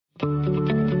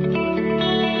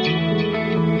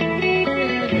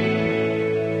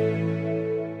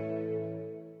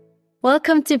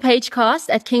Welcome to Pagecast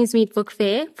at Kingsmead Book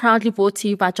Fair, proudly brought to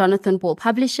you by Jonathan Ball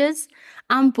Publishers.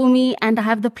 I'm Bumi, and I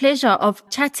have the pleasure of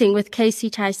chatting with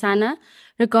Casey Chesaina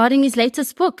regarding his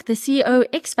latest book, The CEO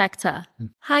X Factor.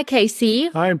 Hi, Casey.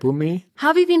 Hi, Bumi. How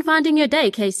have you been finding your day,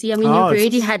 Casey? I mean, you've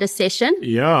already had a session.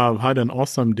 Yeah, I've had an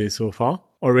awesome day so far.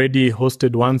 Already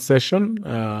hosted one session,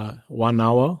 1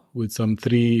 hour, with some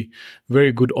 3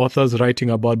 very good authors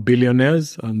writing about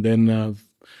billionaires, and then I've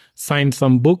signed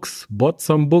some books, bought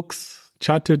some books,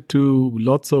 chatted to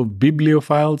lots of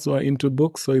bibliophiles who are into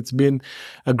books. So it's been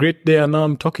a great day, and now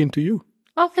I'm talking to you.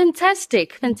 Oh,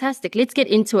 fantastic. Fantastic. Let's get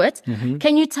into it. Mm-hmm.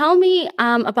 Can you tell me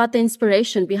about the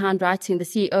inspiration behind writing The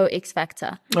CEO X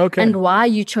Factor? Okay. And why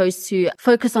you chose to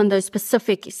focus on those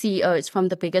specific CEOs from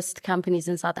the biggest companies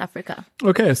in South Africa?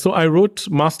 Okay. So I wrote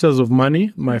Masters of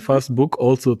Money, my first book,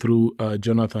 also through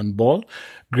Jonathan Ball.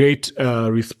 Great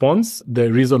response.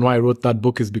 The reason why I wrote that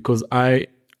book is because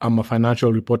I'm a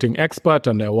financial reporting expert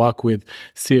and I work with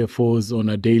CFOs on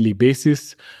a daily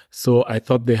basis. So I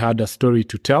thought they had a story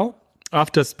to tell.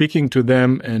 After speaking to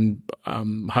them and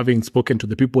having spoken to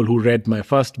the people who read my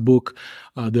first book,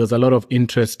 there was a lot of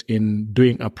interest in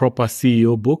doing a proper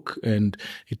CEO book. And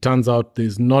it turns out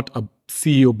there's not a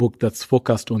CEO book that's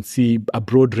focused on a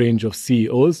broad range of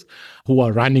CEOs who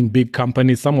are running big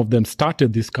companies. Some of them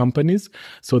started these companies.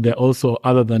 So they're also,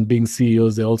 other than being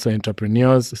CEOs, they're also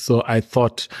entrepreneurs. So I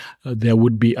thought there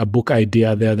would be a book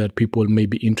idea there that people may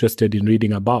be interested in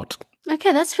reading about.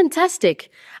 Okay, that's fantastic.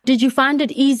 Did you find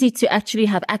it easy to actually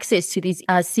have access to these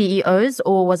CEOs,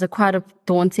 or was it quite a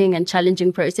daunting and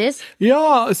challenging process?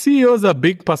 Yeah, CEOs are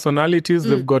big personalities.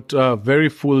 They've got very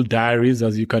full diaries,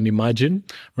 as you can imagine,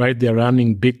 right? They're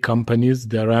running big companies.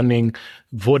 They're running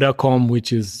Vodacom,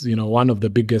 which is, one of the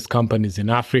biggest companies in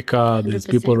Africa. There's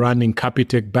 100%. people running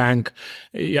Capitec Bank.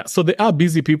 Yeah, so they are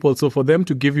busy people. So for them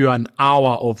to give you an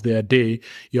hour of their day,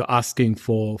 you're asking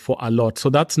for a lot.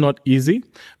 So that's not easy,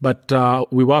 but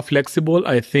we were flexible.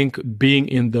 I think being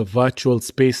in the virtual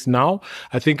space now,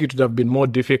 I think it would have been more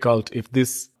difficult if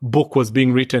this book was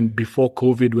being written before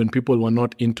COVID, when people were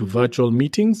not into virtual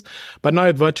meetings. But now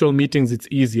at virtual meetings, it's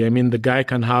easy. I mean, the guy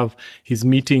can have his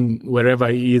meeting wherever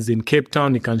he is in Cape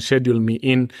Town. He can schedule me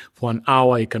in for an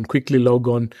hour. He can quickly log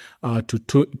on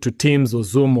to Teams or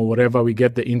Zoom or whatever. We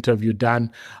get the interview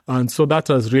done. And so that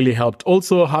has really helped.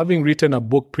 Also, having written a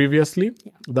book previously,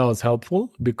 that was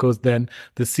helpful, because then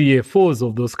the CFOs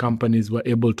of those companies were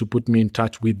able to put me in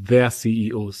touch with their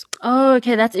CEOs. Oh,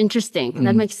 okay. That's interesting.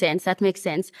 That makes sense.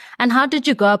 And how did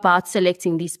you go about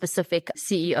selecting these specific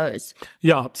CEOs?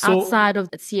 Yeah. So outside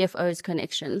of the CFO's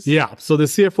connections? Yeah. So the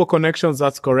CFO connections,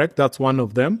 that's correct. That's one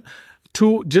of them.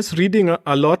 2, just reading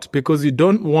a lot, because you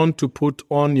don't want to put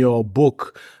on your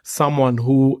book someone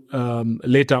who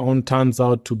later on turns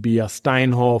out to be a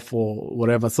Steinhoff or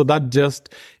whatever. So that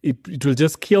it will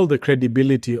just kill the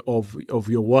credibility of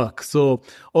your work. So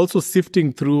also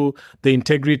sifting through the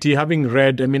integrity, having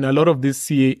read, a lot of these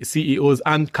CEOs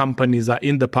and companies are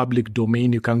in the public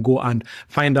domain. You can go and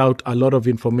find out a lot of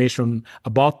information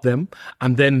about them,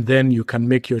 and then you can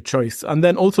make your choice. And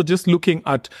then also just looking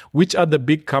at which are the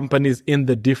big companies in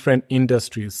the different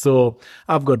industries. So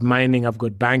I've got mining, I've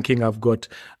got banking, I've got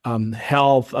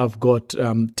health, I've got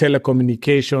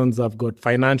telecommunications, I've got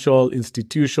financial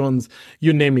institutions,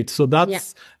 you name it. So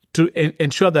that's to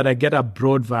ensure that I get a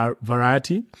broad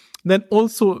variety. Then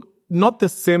also not the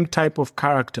same type of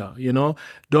character,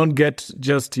 don't get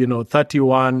just,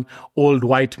 31 old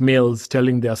white males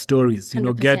telling their stories,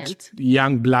 100%. Get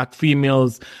young black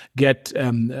females, get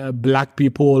black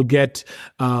people, get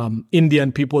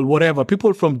Indian people, whatever,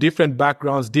 people from different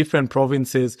backgrounds, different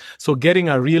provinces. So getting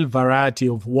a real variety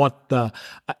of what the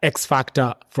X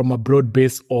factor from a broad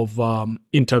base of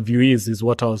interviewees is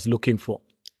what I was looking for.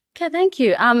 Okay, thank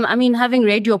you. Having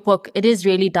read your book, it is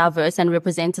really diverse and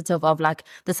representative of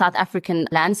the South African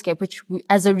landscape, which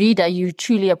as a reader, you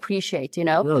truly appreciate,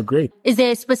 Oh, great. Is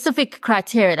there a specific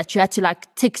criteria that you had to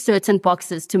tick certain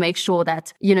boxes to make sure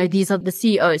that, these are the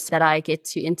CEOs that I get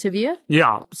to interview?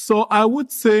 Yeah. So I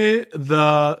would say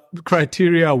the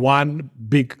criteria, 1,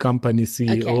 big company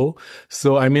CEO. Okay.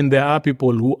 So, there are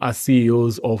people who are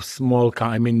CEOs of small,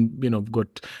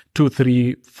 got 2,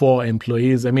 3, 4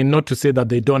 employees. Not to say that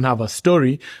they don't have a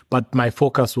story, but my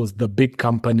focus was the big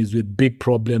companies with big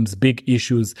problems, big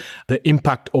issues. The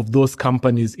impact of those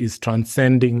companies is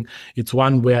transcending. It's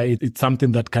one where it's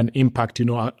something that can impact,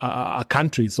 a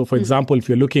country. So for example, if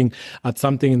you're looking at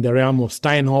something in the realm of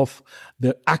Steinhoff,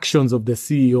 the actions of the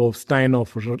CEO of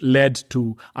Steinhoff led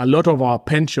to a lot of our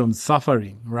pensions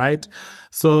suffering, right?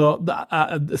 So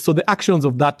the actions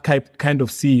of that kind of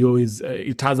CEO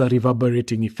it has a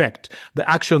reverberating effect. The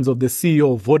actions of the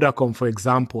CEO of Vodacom, for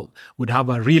example, would have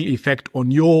a real effect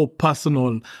on your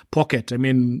personal pocket. I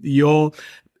mean,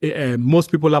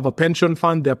 most people have a pension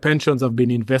fund. Their pensions have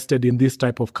been invested in this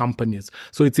type of companies.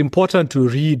 So it's important to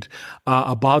read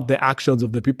about the actions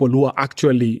of the people who are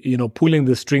actually, pulling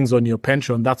the strings on your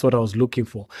pension. That's what I was looking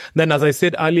for. Then, as I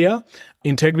said earlier,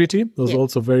 integrity was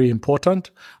also very important,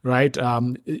 right?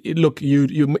 Look,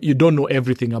 you don't know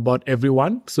everything about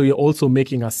everyone. So you're also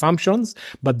making assumptions,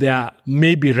 but there are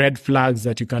maybe red flags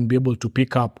that you can be able to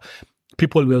pick up.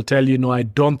 People will tell you, no, I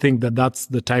don't think that that's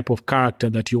the type of character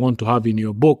that you want to have in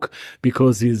your book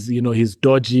because he's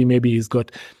dodgy. Maybe he's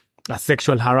got a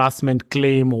sexual harassment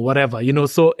claim or whatever,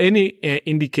 So any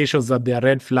indications that there are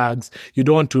red flags, you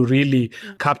don't want to really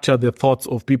capture the thoughts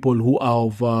of people who are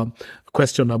of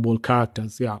questionable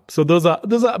characters. Yeah. So those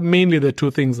are mainly the two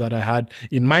things that I had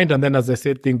in mind. And then, as I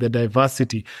said, I think the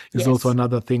diversity is also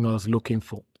another thing I was looking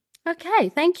for. Okay,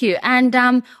 thank you.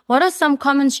 And what are some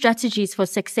common strategies for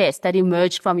success that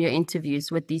emerged from your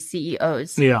interviews with these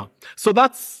CEOs? Yeah. So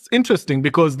that's interesting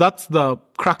because that's the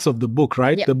crux of the book,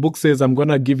 right? Yep. The book says, I'm going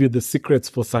to give you the secrets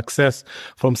for success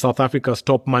from South Africa's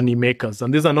top money makers.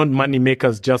 And these are not money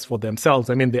makers just for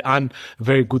themselves. I mean, they earn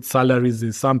very good salaries.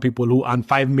 There's some people who earn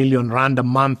 5 million rand a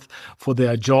month for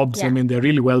their jobs. Yeah. I mean, they're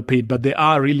really well paid, but they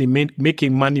are really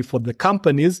making money for the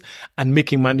companies and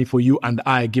making money for you and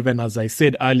I, given, as I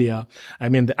said earlier, I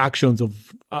mean, the actions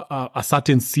of a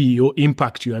certain CEO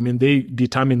impact you. I mean, they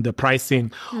determine the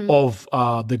pricing of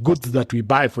the goods that we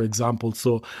buy, for example.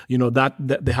 So, that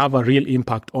they have a real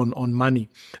impact on money.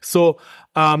 So,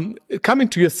 coming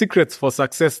to your secrets for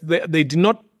success, they did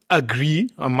not agree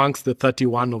amongst the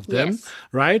 31 of them,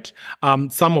 right?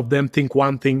 Some of them think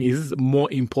one thing is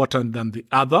more important than the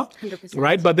other, 100%.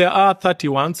 right? But there are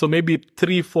 31, so maybe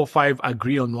 3, 4, 5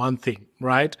 agree on one thing,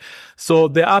 right? So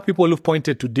there are people who've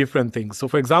pointed to different things. So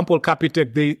for example,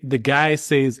 Capitec, the guy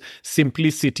says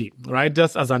simplicity, right?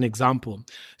 Just as an example,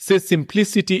 says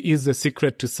simplicity is the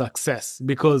secret to success.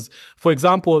 Because, for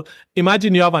example,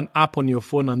 imagine you have an app on your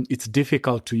phone and it's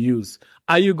difficult to use.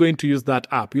 Are you going to use that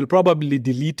app? You'll probably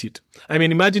delete it. I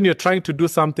mean, imagine you're trying to do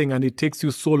something and it takes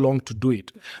you so long to do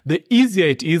it. The easier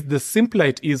it is, the simpler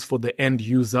it is for the end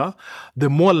user, the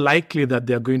more likely that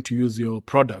they're going to use your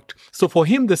product. So for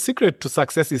him, the secret to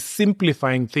success is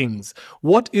simplifying things.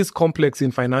 What is complex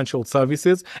in financial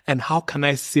services and how can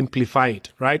I simplify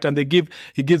it, right? And he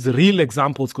gives real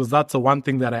examples because that's the one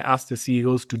thing that I asked the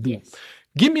CEOs to do. Yes.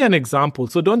 Give me an example.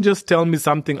 So don't just tell me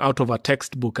something out of a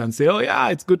textbook and say, oh yeah,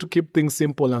 it's good to keep things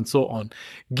simple and so on.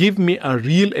 Give me a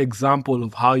real example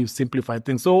of how you simplify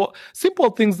things. So simple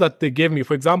things that they gave me,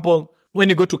 for example, when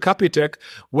you go to Capitec,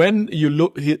 when you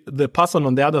look, the person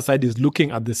on the other side is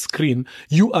looking at the screen,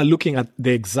 you are looking at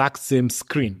the exact same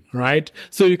screen, right?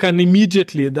 So you can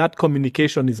immediately, that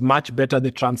communication is much better.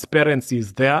 The transparency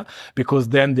is there because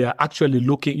then they're actually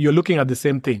you're looking at the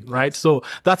same thing, right? So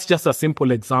that's just a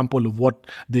simple example of what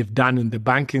they've done in the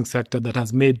banking sector that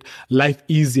has made life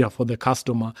easier for the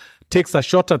customer. Takes a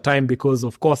shorter time because,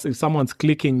 of course, if someone's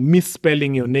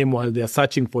misspelling your name while they're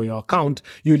searching for your account,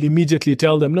 you'll immediately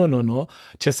tell them, no,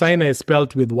 Chesaina is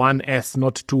spelled with 1 S,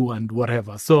 not 2 and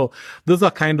whatever. So those are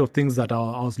kind of things that I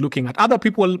was looking at. Other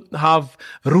people have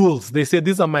rules. They say,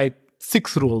 these are my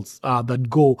 6 rules that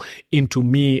go into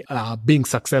me being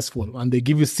successful. And they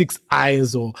give you 6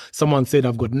 I's, or someone said,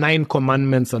 I've got 9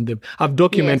 commandments, and I've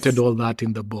documented all that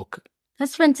in the book.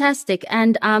 That's fantastic.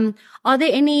 And are there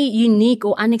any unique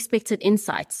or unexpected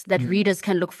insights that readers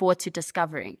can look forward to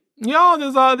discovering? Yeah,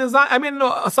 I mean,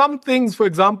 some things, for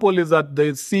example, is that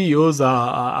the CEOs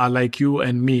are like you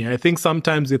and me. I think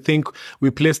sometimes you think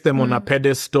we place them on a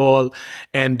pedestal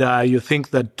and you think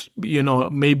that,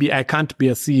 maybe I can't be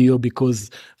a CEO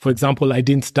because, for example, I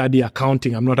didn't study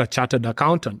accounting. I'm not a chartered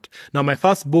accountant. Now, my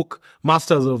first book,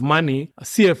 Masters of Money,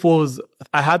 CFOs,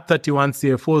 I had 31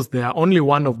 CFOs there. Only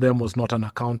one of them was not an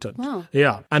accountant. Wow.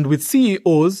 Yeah. And with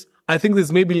CEOs, I think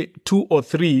there's maybe 2 or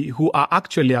 3 who are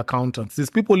actually accountants. There's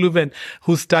people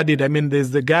who studied. I mean,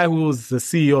 there's the guy who was the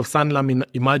CEO of Sanlam in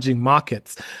emerging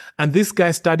markets. And this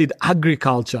guy studied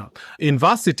agriculture in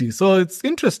varsity. So it's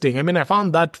interesting. I mean, I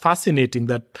found that fascinating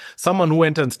that someone who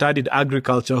went and studied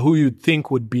agriculture, who you'd think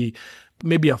would be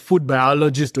maybe a food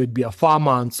biologist or it'd be a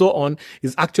farmer and so on,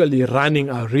 is actually running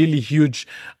a really huge,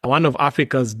 one of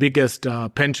Africa's biggest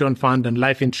pension fund and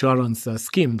life insurance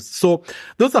schemes. So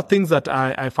those are things that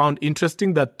I found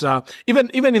interesting, that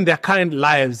even in their current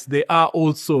lives, they are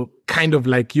also kind of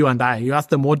like you and I. You ask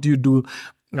them, what do you do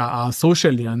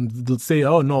socially, and they'll say,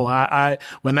 "Oh no, I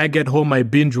when I get home, I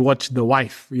binge watch The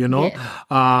Wife." Yes.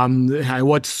 I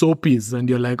watch soapies, and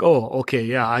you're like, "Oh, okay,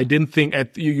 yeah." I didn't think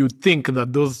you think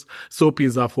that those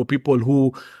soapies are for people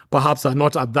who perhaps are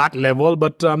not at that level,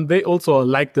 but they also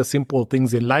like the simple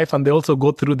things in life, and they also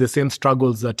go through the same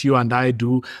struggles that you and I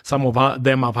do. Some of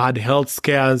them have had health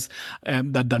scares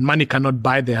that money cannot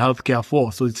buy the health care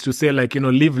for. So it's to say, like,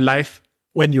 live life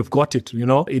when you've got it.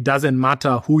 It doesn't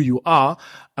matter who you are.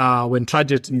 When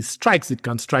tragedy strikes, it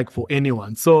can strike for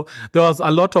anyone. So there was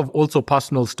a lot of also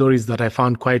personal stories that I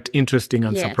found quite interesting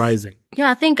and surprising. Yeah,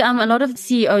 I think a lot of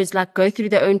CEOs go through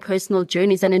their own personal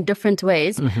journeys and in different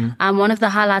ways. One of the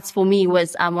highlights for me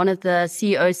was one of the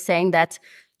CEOs saying that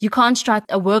you can't strike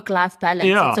a work-life balance.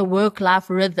 Yeah. It's a work-life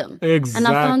rhythm. Exactly. And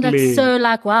I found that so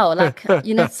wow,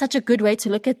 it's such a good way to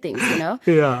look at things,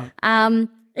 Yeah.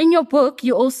 In your book,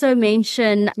 you also you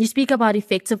speak about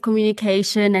effective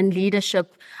communication and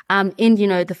leadership in,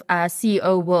 the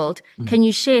CEO world. Can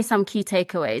you share some key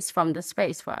takeaways from the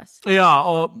space for us?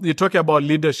 Yeah, you're talking about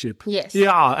leadership. Yes.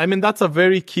 Yeah, I mean, that's a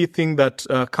very key thing that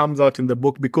comes out in the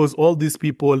book, because all these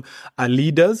people are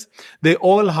leaders. They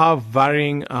all have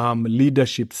varying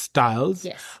leadership styles.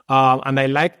 Yes. And I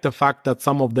like the fact that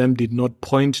some of them did not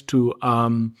point to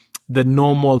the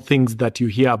normal things that you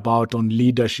hear about on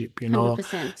leadership,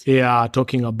 100%. Yeah,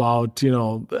 talking about,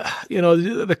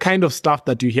 the kind of stuff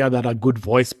that you hear that are good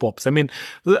voice pops. I mean,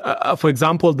 for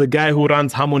example, the guy who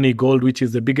runs Harmony Gold, which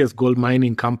is the biggest gold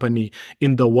mining company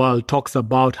in the world, talks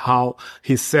about how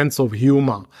his sense of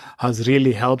humor has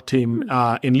really helped him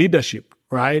in leadership,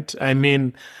 right? I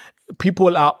mean,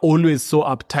 people are always so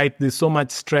uptight. There's so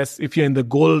much stress. If you're in the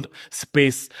gold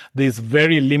space, there's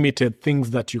very limited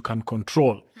things that you can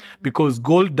control, because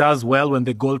gold does well when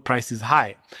the gold price is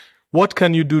high. What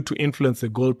can you do to influence the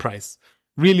gold price?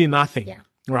 Really nothing. Yeah.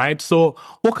 Right? So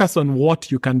focus on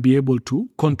what you can be able to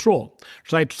control,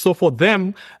 right? So for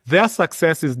them, their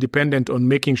success is dependent on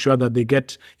making sure that they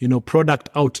get, product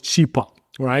out cheaper,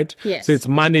 right? Yes. So it's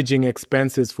managing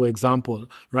expenses, for example,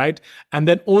 right? And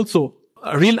then also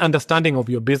a real understanding of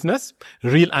your business,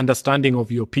 real understanding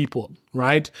of your people,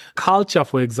 right? Culture,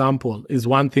 for example, is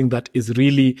one thing that is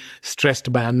really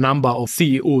stressed by a number of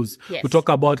CEOs. Yes. We talk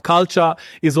about culture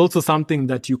is also something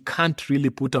that you can't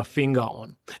really put a finger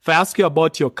on. If I ask you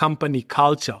about your company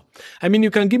culture, I mean,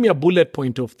 you can give me a bullet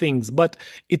point of things, but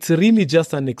it's really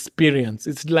just an experience.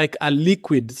 It's like a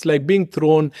liquid. It's like being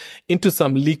thrown into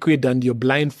some liquid and you're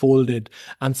blindfolded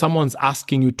and someone's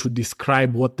asking you to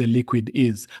describe what the liquid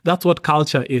is. That's what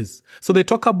culture is. So they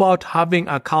talk about having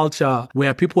a culture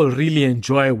where people really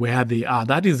enjoy where they are.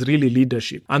 That is really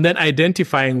leadership. And then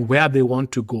identifying where they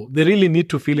want to go. They really need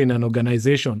to feel in an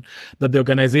organization that the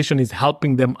organization is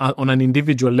helping them on an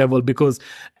individual level, because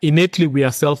innately we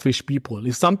are selfish people.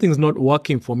 If something's not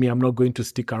working for me, I'm not going to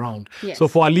stick around. Yes. So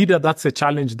for a leader, that's a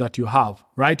challenge that you have,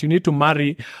 right? You need to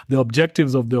marry the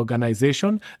objectives of the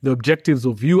organization, the objectives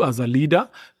of you as a leader,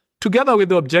 together with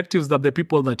the objectives that the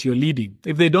people that you're leading.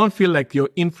 If they don't feel like you're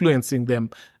influencing them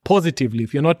positively,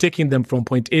 if you're not taking them from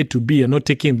point A to B, you're not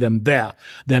taking them there,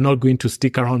 they're not going to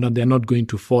stick around and they're not going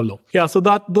to follow. Yeah, so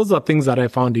those are things that I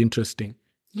found interesting.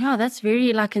 Yeah, that's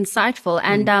very insightful.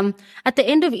 And at the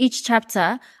end of each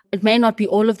chapter, it may not be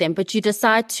all of them, but you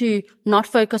decide to not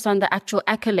focus on the actual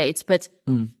accolades, but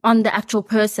on the actual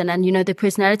person and, their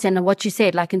personality and what you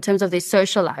said, in terms of their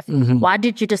social life. Why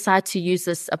did you decide to use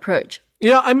this approach?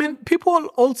 Yeah, I mean, people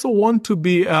also want to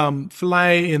be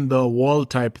fly in the wall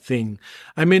type thing.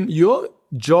 I mean, your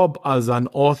job as an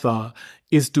author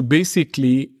is to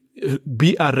basically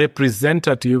be a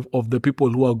representative of the people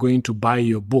who are going to buy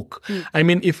your book. I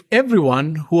mean, if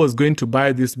everyone who was going to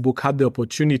buy this book had the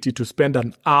opportunity to spend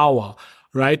an hour,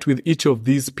 right, with each of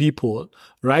these people,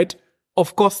 right?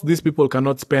 Of course, these people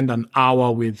cannot spend an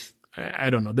hour with, I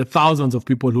don't know, the thousands of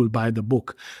people who will buy the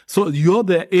book. So you're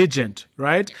the agent,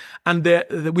 right? And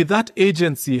with that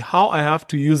agency, how I have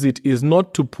to use it is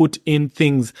not to put in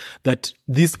things that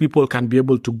these people can be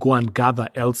able to go and gather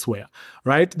elsewhere,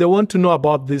 right? They want to know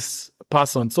about this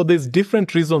person. So there's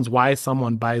different reasons why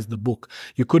someone buys the book.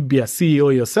 You could be a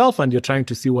CEO yourself and you're trying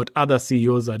to see what other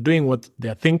CEOs are doing, what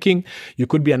they're thinking. You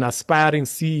could be an aspiring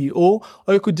CEO,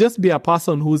 or you could just be a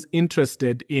person who's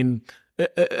interested in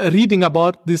reading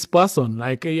about this person.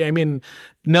 Nelson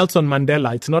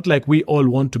Mandela, it's not like we all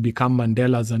want to become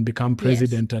Mandelas and become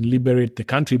president and liberate the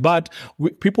country, but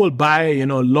people buy,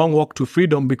 Long Walk to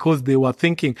Freedom because they were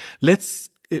thinking, let's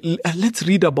let's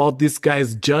read about this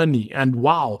guy's journey. And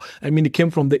wow, I mean, he came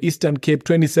from the Eastern Cape,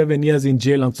 27 years in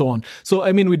jail and so on. So,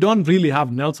 I mean, we don't really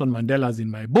have Nelson Mandela's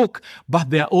in my book, but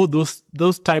there are all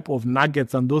those type of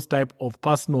nuggets and those type of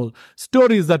personal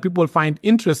stories that people find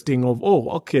interesting of, oh,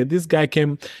 okay, this guy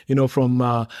came,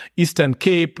 from Eastern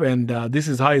Cape, and this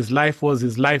is how his life was.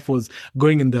 His life was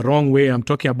going in the wrong way. I'm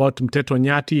talking about Mteto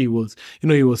Nyati.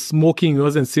 He was smoking. He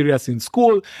wasn't serious in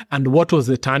school. And what was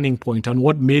the turning point and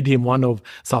what made him one of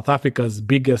South Africa's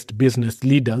biggest business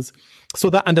leaders? So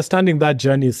that understanding that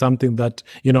journey is something that,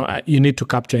 you need to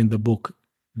capture in the book.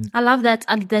 I love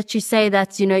that you say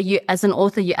that, you as an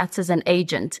author, you act as an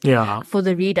agent for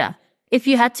the reader. If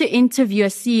you had to interview a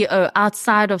CEO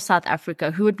outside of South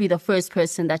Africa, who would be the first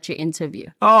person that you interview?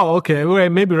 Oh, okay. Well,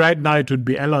 maybe right now it would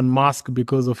be Elon Musk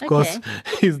because, of course,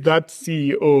 he's that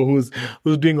CEO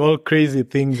who's doing all crazy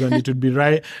things, and it would be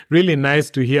really nice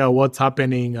to hear what's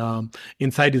happening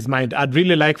inside his mind. I'd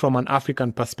really like, from an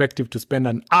African perspective, to spend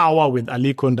an hour with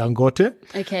Aliko Dangote.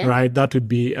 Okay. Right. That would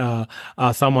be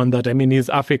someone that, he's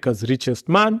Africa's richest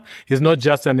man. He's not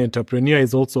just an entrepreneur.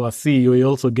 He's also a CEO. He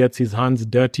also gets his hands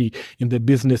dirty in the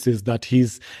businesses that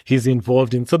he's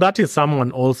involved in. So that is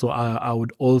someone also I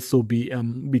would also be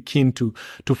keen to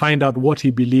find out what he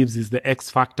believes is the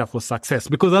X factor for success,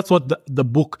 because that's what the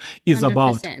book is 100%.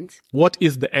 About. What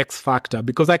is the X factor?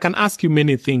 Because I can ask you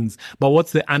many things, but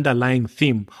what's the underlying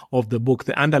theme of the book?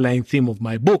 The underlying theme of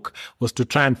my book was to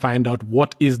try and find out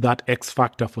what is that X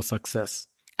factor for success.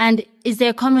 And is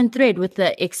there a common thread with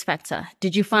the X factor?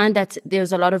 Did you find that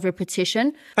there's a lot of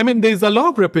repetition? There's a lot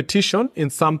of repetition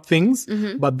in some things,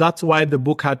 but that's why the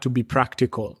book had to be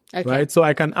practical, right? So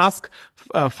I can ask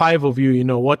 5 of you,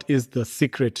 what is the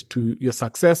secret to your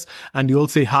success? And you'll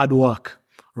say hard work,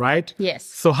 right? Yes.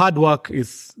 So hard work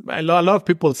is, a lot of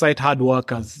people cite hard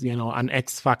work as, an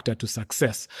X factor to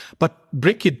success, but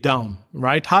break it down,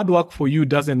 right? Hard work for you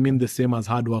doesn't mean the same as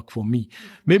hard work for me.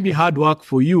 Maybe hard work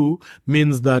for you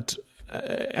means that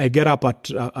I get up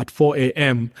at 4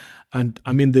 a.m. and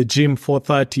I'm in the gym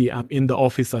 4:30. I'm in the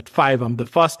office at 5. I'm the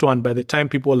first one. By the time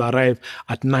people arrive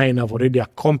at 9, I've already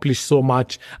accomplished so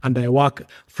much, and I work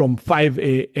from 5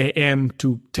 a.m.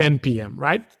 to 10 p.m.,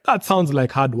 right? That sounds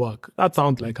like hard work.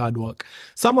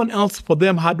 Someone else, for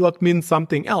them, hard work means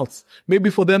something else. Maybe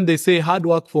for them, they say hard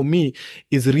work for me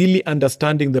is really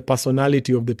understanding the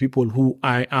personality of the people who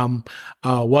I am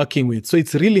working with. So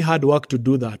it's really hard work to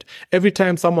do that. Every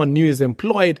time someone new is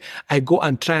employed, I go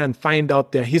and try and find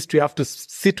out their history. I have to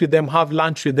sit with them, have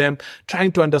lunch with them,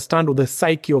 trying to understand the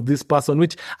psyche of this person,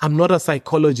 which I'm not a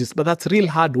psychologist, but that's real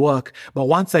hard work. But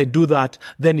once I do that,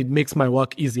 then it makes my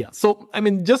work easier. So,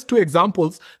 just 2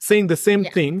 examples saying the same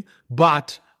thing,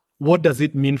 but what does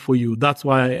it mean for you? That's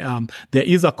why there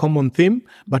is a common theme,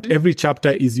 but every chapter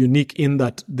is unique in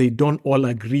that they don't all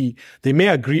agree. They may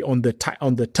agree on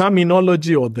the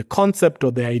terminology or the concept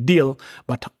or the ideal,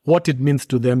 but what it means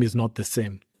to them is not the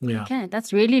same. Yeah. Okay,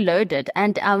 that's really loaded.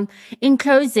 And in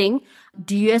closing,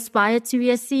 do you aspire to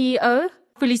be a CEO?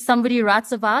 Hopefully somebody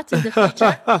writes about in the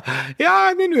future.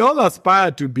 Yeah, we all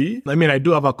aspire to be. I do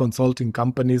have a consulting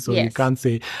company, so you can't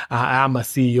say I am a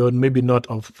CEO, maybe not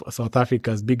of South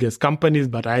Africa's biggest companies,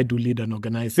 but I do lead an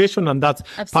organization, and that's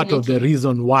part of the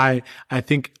reason why I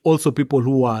think also people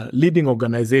who are leading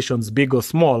organizations, big or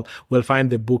small, will find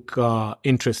the book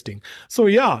interesting. So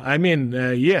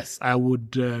yes, I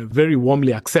would very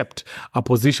warmly accept a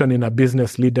position in a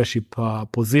business leadership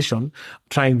position,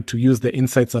 trying to use the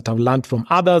insights that I've learned from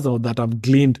others or that I've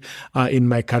gleaned in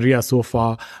my career so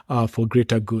far for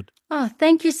greater good. Oh,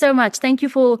 thank you so much. Thank you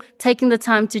for taking the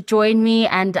time to join me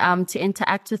and to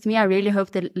interact with me. I really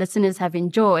hope the listeners have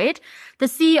enjoyed. The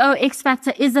CEO X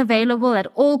Factor is available at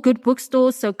all good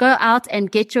bookstores, so go out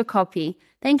and get your copy.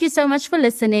 Thank you so much for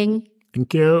listening.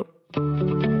 Thank you.